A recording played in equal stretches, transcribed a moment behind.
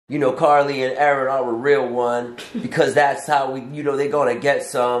you know, Carly and Erin are a real one because that's how we, you know, they're gonna get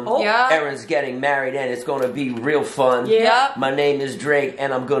some. Oh. Yeah. Erin's getting married and it's gonna be real fun. Yeah. My name is Drake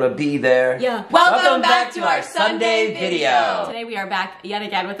and I'm gonna be there. Yeah. Welcome back to our Sunday video. Today we are back yet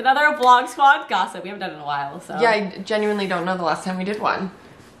again with another Vlog Squad gossip. We haven't done it in a while, so. Yeah, I genuinely don't know the last time we did one.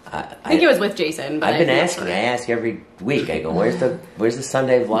 I think it was with Jason. But I've been asking. I ask every week. I go, "Where's the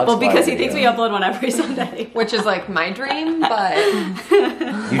Sunday vlog?" Well, because he thinks we upload one every Sunday, which is like my dream. But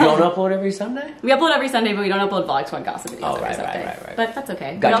you don't upload every Sunday. We upload every Sunday, but we don't upload Vlog Squad gossip videos every Sunday. Right. But that's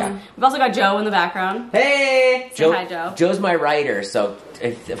okay. Gotcha. We've also got Joe in the background. Hey, Say hi, Joe. Joe's my writer, so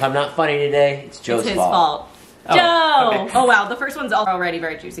if I'm not funny today, it's Joe's It's his fault. fault. Oh, Joe! okay. Oh wow, the first one's already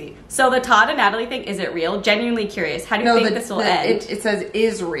very juicy. So the Todd and Natalie thing, is it real? Genuinely curious. How do you think this will end? It says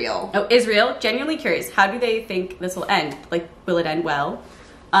is real. Oh, is real? Genuinely curious. How do they think this will end? Like, will it end well?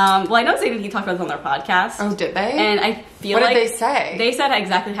 Well, I know Zayden, he talked about this on their podcast. Oh, did they? And I feel like... What did they say? They said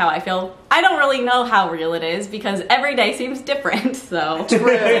exactly how I feel. I don't really know how real it is because every day seems different, so... True.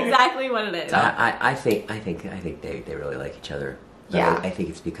 It's exactly what it is. I think they really like each other. Yeah, I think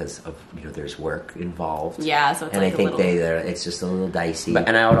it's because of, you know, there's work involved. Yeah, so it's and like I think a little... it's just a little dicey.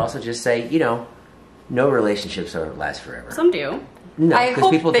 And I would also just say, you know, no relationships last forever. Some do. No, I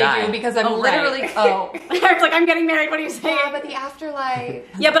hope people they die. do because I'm literally Right. I was like, I'm getting married. What are you saying? Yeah, but the afterlife.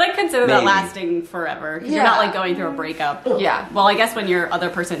 Yeah, but I consider that lasting forever because you're not like going through a breakup. Yeah. Well, I guess when your other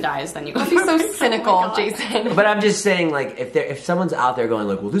person dies, then you go. Don't be so through a cynical, breakup. Jason. But I'm just saying, like, if someone's out there going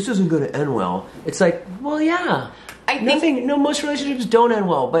like, well, this isn't going to end well, it's like, well, yeah. Most relationships don't end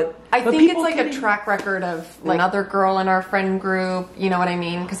well, but I think it's like a track record of like another girl in our friend group. You know what I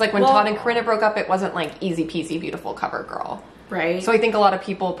mean? Because like when Todd and Corinna broke up, it wasn't like easy peasy, beautiful cover girl. Right. So I think a lot of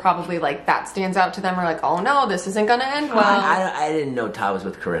people probably like that stands out to them. Are like, oh no, this isn't gonna end well. I didn't know Todd was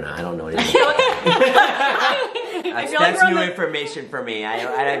with Corinna. I don't know anything. That's new information for me. I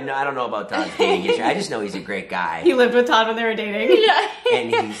don't know about Todd's dating issue. I just know he's a great guy. He lived with Todd when they were dating. Yeah.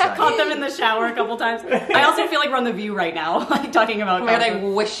 And he's caught them in the shower a couple times. I also feel like we're on The View right now, like talking about. Oh my God, I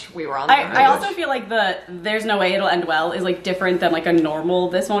wish we were on The View. I also feel like there's no way it'll end well is like different than like a normal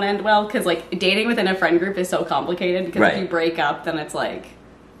this won't end well because like dating within a friend group is so complicated because if you break up then it's like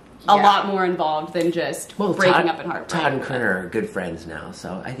a lot more involved than just breaking up in heartbreak. Todd and Corinna are good friends now,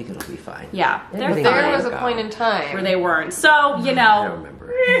 so I think it'll be fine. Yeah, they're fine. There was a point in time where they weren't. So, you know. I don't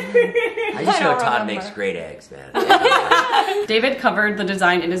remember. I just know Todd makes great eggs, man. David covered the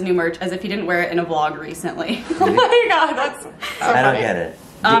design in his new merch as if he didn't wear it in a vlog recently. Oh my God, that's so I don't get it.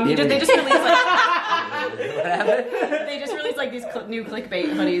 They just released like... What happened? They just released like these new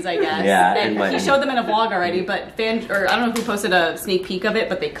clickbait hoodies, I guess. Yeah, and he showed them in a vlog already, but I don't know who posted a sneak peek of it,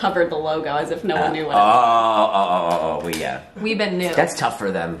 but they covered the logo as if no one knew what it was. Well, yeah. We've been new. That's tough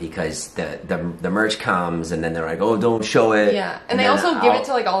for them because the merch comes and then they're like, oh, don't show it. Yeah, and they also give it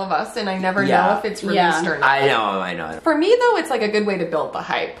to like all of us, and I never know if it's released or not. I know. For me though, it's like a good way to build the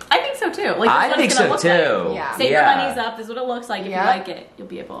hype. I think so too. Like, I think so too. Like. Yeah. Save your money's up. This is what it looks like. If you like it, you'll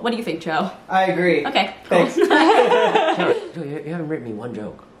be able. What do you think, Joe? I agree. Okay, cool. Thanks. Joe, you haven't written me one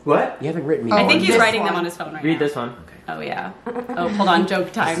joke. What? You haven't written me I one think he's joke. writing them on his phone right now. Read this one. Okay. Oh, yeah. Oh, hold on.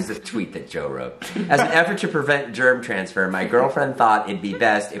 Joke time. This is a tweet that Joe wrote. As an effort to prevent germ transfer, my girlfriend thought it'd be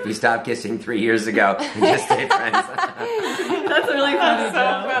best if we stopped kissing 3 years ago and just stay friends. That's really funny,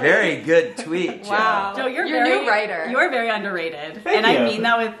 Joe. Very good tweet, Joe. Wow. Joe, you're a very, new writer. You're very underrated. Thank and you. I mean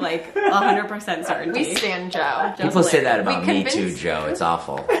that with like 100% certainty. We stand Joe. Joe's People say that hilarious. about me too, Joe. It's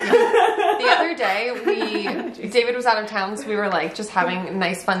awful. The other day, David was out of town, so we were like just having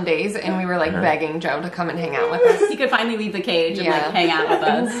nice fun days, and we were like begging Joe to come and hang out with us. He could finally leave the cage and like hang out with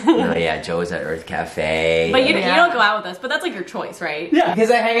us. Oh yeah, Joe was at Earth Cafe. But you don't go out with us, but that's like your choice, right? Yeah,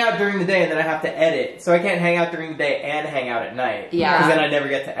 because I hang out during the day and then I have to edit. So I can't hang out during the day and hang out at night. Yeah. Because then I never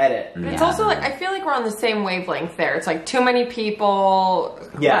get to edit. It's also like, I feel like we're on the same wavelength there. It's like too many people.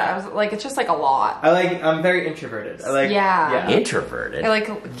 Yeah. Like, it's just like a lot. I'm very introverted. Introverted? I like,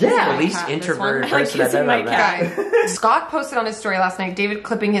 The least introverted person I've ever met. Scott posted on his story last night, David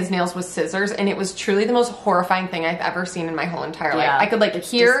clipping his nails with scissors, and it was truly the most horrifying thing I've ever seen in my whole entire life. I could like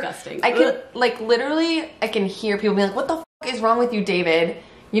hear, disgusting. I could like literally, I can hear people being like, what the f is wrong with you, David?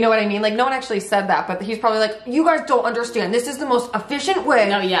 You know what I mean? Like, no one actually said that, but he's probably like, you guys don't understand. This is the most efficient way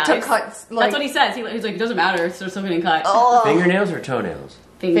to cut. Like, that's what he says. He's like, it doesn't matter. It's still getting cut. Fingernails or toenails?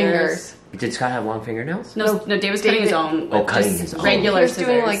 Fingers. Did Scott have long fingernails? No, David's cutting his own. Cutting his own. Regular scissors.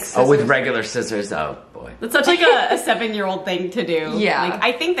 Doing, like, Oh, with regular scissors? Oh, boy. That's such like a 7-year-old thing to do. Yeah. Like,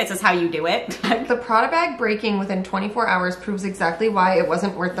 I think this is how you do it. The Prada bag breaking within 24 hours proves exactly why it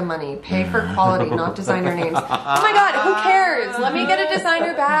wasn't worth the money. Pay for quality, not designer names. Oh my God, who cares? Let me get a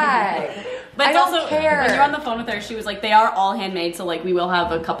designer bag. But I don't also, care. when you're on the phone with her, she was like, they are all handmade, so like we will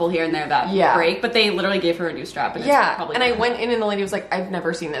have a couple here and there that break, but they literally gave her a new strap. And it's probably and I went in and the lady was like, I've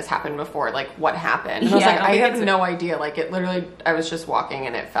never seen this happen before. Like, what happened? And I was like, I have no idea. Like, it literally, I was just walking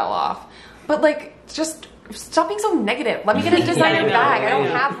and it fell off. But like, just stop being so negative. Let me get a designer bag. I don't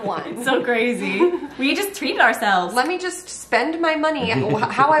have one. It's so crazy. We just treated ourselves. Let me just spend my money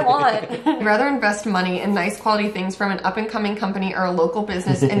how I want. I'd rather invest money in nice quality things from an up-and-coming company or a local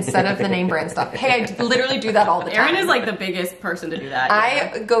business instead of the name brand stuff. Hey, I literally do that all the time. Erin is like the biggest person to do that.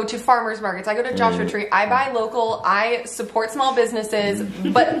 I go to farmers markets. I go to Joshua Tree. I buy local. I support small businesses.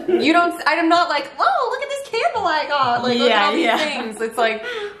 But you don't, I'm not like, oh, look at this candle I got. Like, look at all these things. It's like,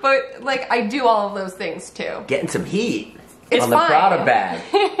 but like, I do all of those things too. Getting some heat. It's on the fine. Prada bag.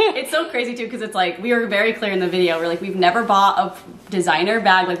 It's so crazy too because it's like we were very clear in the video. We're like, we've never bought a designer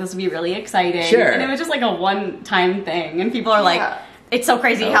bag. Like, this would be really exciting. Sure. And it was just like a one-time thing. And people are like, it's so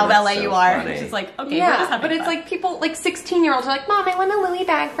crazy how LA you are. Funny. It's just like, okay, we're just having but it's fun. like people, like 16-year-olds are like, Mom, I want a Lily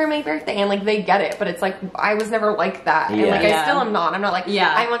bag for my birthday. And like, they get it. But it's like, I was never like that. And like, I still am not. I'm not like,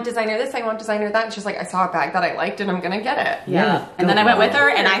 I want designer this, I want designer that. It's just like, I saw a bag that I liked and I'm going to get it. Yeah. And then I went with her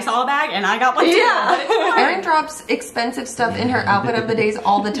and I saw a bag and I got one too. Yeah. Erin drops expensive stuff in her outfit of the days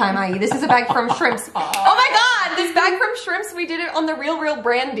all the time, i.e. this is a bag from Shrimps. Oh my God, this bag from Shrimps, we did it on the Real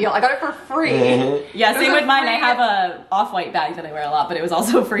brand deal. I got it for free. Yeah, same with mine. I have a off-white bag that I wear a lot, but it was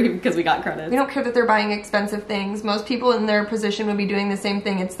also free because we got credits. We don't care that they're buying expensive things. Most people in their position would be doing the same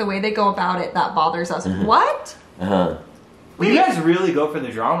thing. It's the way they go about it that bothers us. What? Well, you guys really go for the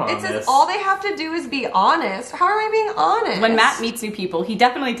drama on this. All they have to do is be honest. How are we being honest? When Matt meets new people, he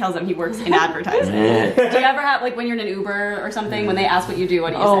definitely tells them he works in advertising. Do you ever have, like, when you're in an Uber or something, when they ask what you do,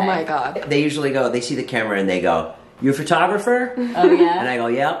 what do you say? Oh my God. They usually go, they see the camera and they go, you a photographer? Oh yeah. And I go,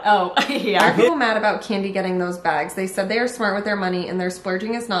 yep. Oh yeah. Are people mad about Candy getting those bags? They said they are smart with their money and their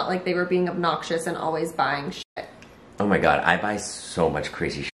splurging is not like they were being obnoxious and always buying shit. Oh my God, I buy so much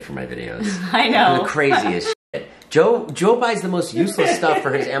crazy shit for my videos. I know. The craziest shit. Joe buys the most useless stuff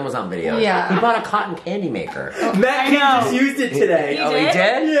for his Amazon videos. Yeah. He bought a cotton candy maker. Matt just used it today. He Oh, he did?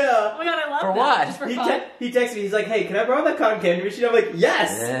 did? Yeah. Oh my God, I love For that. what? Just for He, fun. he texted me, he's like, hey, can I borrow that cotton candy machine? I'm like,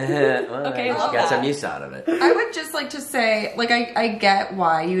 yes! Well, Okay, you love got that. some use out of it. I would just like to say, like, I get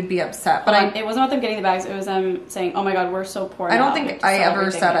why you would be upset, but It wasn't about them getting the bags, it was them saying, oh my God, we're so poor I now. don't We have think to I sell ever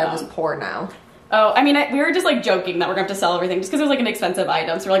everything said we I was own." poor now. Oh, I mean, we were just like joking that we're gonna have to sell everything just because it was like an expensive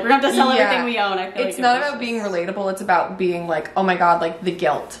item. So we're like, we're gonna have to sell everything we own. I feel It's like not about being relatable, it's about being like, oh my God, like the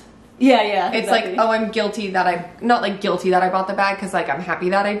guilt. Yeah. It's exactly. like, oh, I'm guilty that not like guilty that I bought the bag because like I'm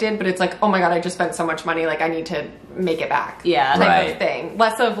happy that I did, but it's like, oh my God, I just spent so much money, like I need to make it back. Yeah. Type of thing.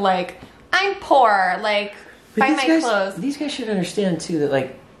 Less of like, I'm poor, like buy my clothes. These guys should understand too that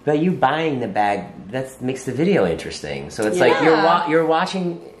like by you buying the bag, that makes the video interesting. So it's like you're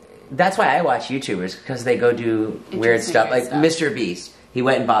watching. That's why I watch YouTubers, because they go do weird stuff. Like Mr. Beast, he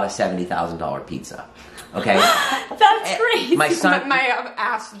went and bought a $70,000 pizza. Okay, that's crazy. My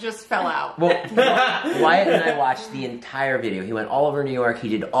ass just fell out. Well, Wyatt and I watched the entire video. He went all over New York. He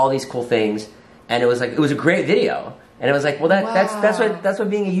did all these cool things, and it was a great video. And it was like, well, that's what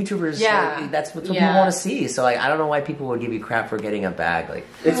being a YouTuber is. Like, that's what people want to see. So like, I don't know why people would give you crap for getting a bag. Like,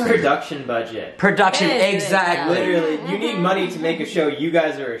 it's production budget. Exactly. Literally, you need money to make a show. You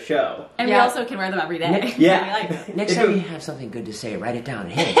guys are a show, and we also can wear them every day. Yeah. Next time you have something good to say, write it down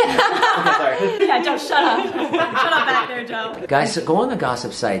and hit it. Okay, sorry. Yeah, Joe, shut up. Shut up back there, Joe. Guys, so go on the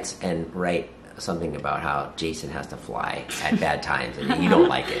gossip sites and write something about how Jason has to fly at bad times and you don't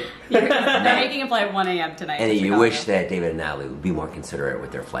like it. They're making him fly at 1 a.m. tonight. And you wish that David and Natalie would be more considerate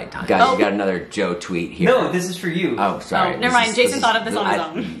with their flight time. Guys, you got another Joe tweet here. No, this is for you. Oh, sorry. Oh, never mind. Jason thought of this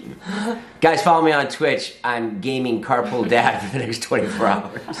on his own. Guys, follow me on Twitch. I'm gaming Carpool Dad for the next 24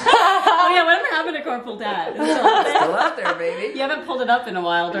 hours. Oh yeah, whatever happened to Carpool Dad? It's still out there. Still out there, baby. You haven't pulled it up in a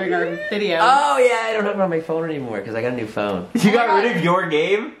while during our video. Oh yeah, I don't have it on my phone anymore because I got a new phone. You got rid of your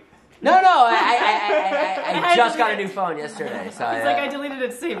game? No, I just got a new phone yesterday. So it's like I deleted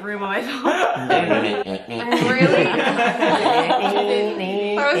it to save room on my phone. Really?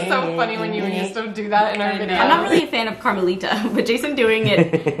 That was so funny when you used to do that in our video. I'm not really a fan of Carmelita, but Jason doing a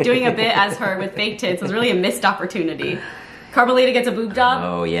bit as her with fake tits was really a missed opportunity. Carmelita gets a boob job.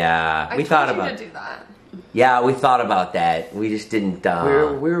 Oh yeah, we thought about to do that. Yeah, we thought about that. We just didn't.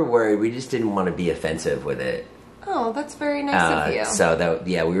 We were worried. We just didn't want to be offensive with it. Oh, that's very nice of you. So that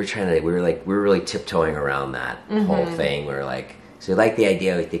we were really tiptoeing around that whole thing. We were like, so we like the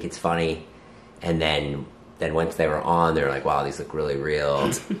idea, we think it's funny, and then once they were on, they were like, wow, these look really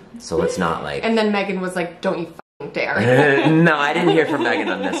real. So let's not like. And then Megan was like, don't you fucking dare. No, I didn't hear from Megan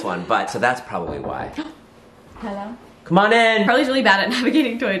on this one, but so that's probably why. Hello. Come on in. Carly's really bad at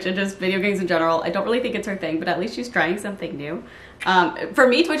navigating Twitch and just video games in general. I don't really think it's her thing, but at least she's trying something new. For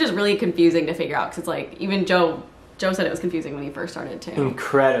me, Twitch is really confusing to figure out because it's like, even Joe said it was confusing when he first started too.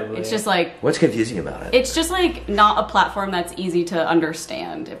 Incredibly. It's just like... What's confusing about it? It's just like not a platform that's easy to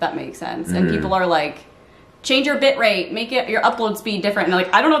understand, if that makes sense. And people are like, change your bit rate, make it your upload speed different. And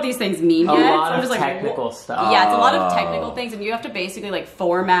like, I don't know what these things mean yet. A lot of technical stuff. Yeah, it's a lot of technical things, and you have to basically like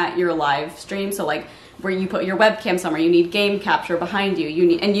format your live stream. So like, where you put your webcam somewhere, you need game capture behind you.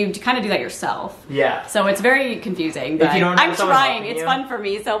 And you kind of do that yourself. Yeah. So it's very confusing. But if you don't have I'm someone trying. It's you, fun for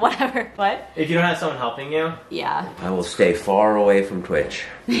me. So whatever. What? If you don't have someone helping you. Yeah. I will stay far away from Twitch.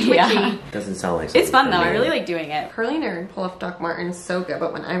 Yeah. Doesn't sound like something It's fun for though. me. I really like doing it. Curly and Erin pull off Doc Martens so good,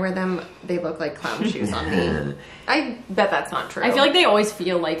 but when I wear them, they look like clown shoes on me. I bet that's not true. I feel like they always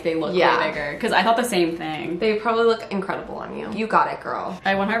feel like they look way Yeah. bigger because I thought the same thing. They probably look incredible on you. You got it, girl.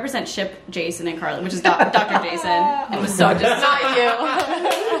 I 100% ship Jason and Carly, which is Dr. Jason. It was so just Not you.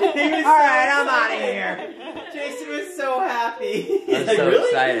 All right, I'm out of here. Jason was so happy. I'm so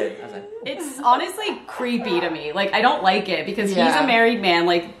excited. I was like, It's honestly creepy to me. Like, I don't like it because he's Yeah. a married man.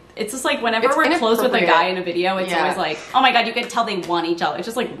 Like, it's just like whenever It's we're close with a guy inappropriate. in a video, it's Yeah. always like, oh my god, you can tell they want each other. It's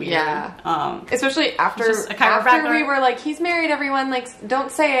just like weird. Yeah. Especially after Just a chiropractor. we were like, he's married, everyone, like,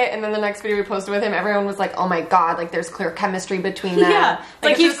 don't say it. And then the next video we posted with him, everyone was like, oh my god, like, there's clear chemistry between them. Yeah.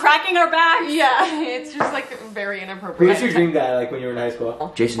 Like it's he's just- cracking our back. Yeah, it's just like very Who inappropriate. was your dream guy like when you were in high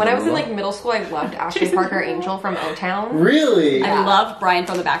school? Jason When I was in Derulo? like middle school, I loved Ashley Parker Angel from O-Town. Really? Yeah. I loved Brian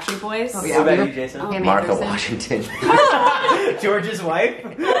from the Backstreet Boys. Oh, What yeah. about you, Jason? Pam Martha Anderson. Washington. George's wife?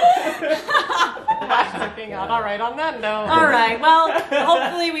 Working out. All right, on that note. All right. Well,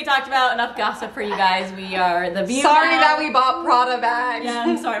 hopefully we talked about enough gossip for you guys. We are the View. Sorry now. that we bought Prada bags. Yeah,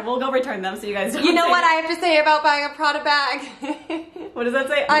 I'm sorry. We'll go return them so you guys don't You know say- what I have to say about buying a Prada bag? What does that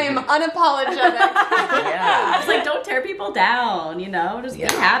say? I am unapologetic. Yeah. It's like, don't tear people down, you know? Just Yeah.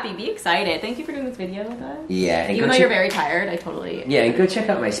 be happy, be excited. Thank you for doing this video with us. Yeah. And Even go though you're check- very tired, I totally... Yeah, and go check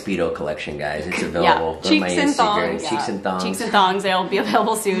out my Speedo collection, guys. It's available. Go to my Cheeks and Instagram. thongs. Cheeks and thongs. Cheeks and thongs, they'll be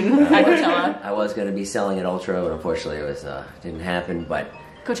available soon at Coachella. I was going to be selling at Ultra, but unfortunately it was didn't happen. But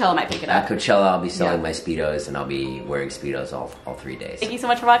Coachella might pick it at up. Coachella, I'll be selling Yeah. my Speedos, and I'll be wearing Speedos all 3 days. Thank you so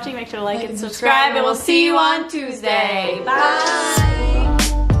much for watching. Make sure to like and subscribe, and we'll see you on Tuesday. Bye.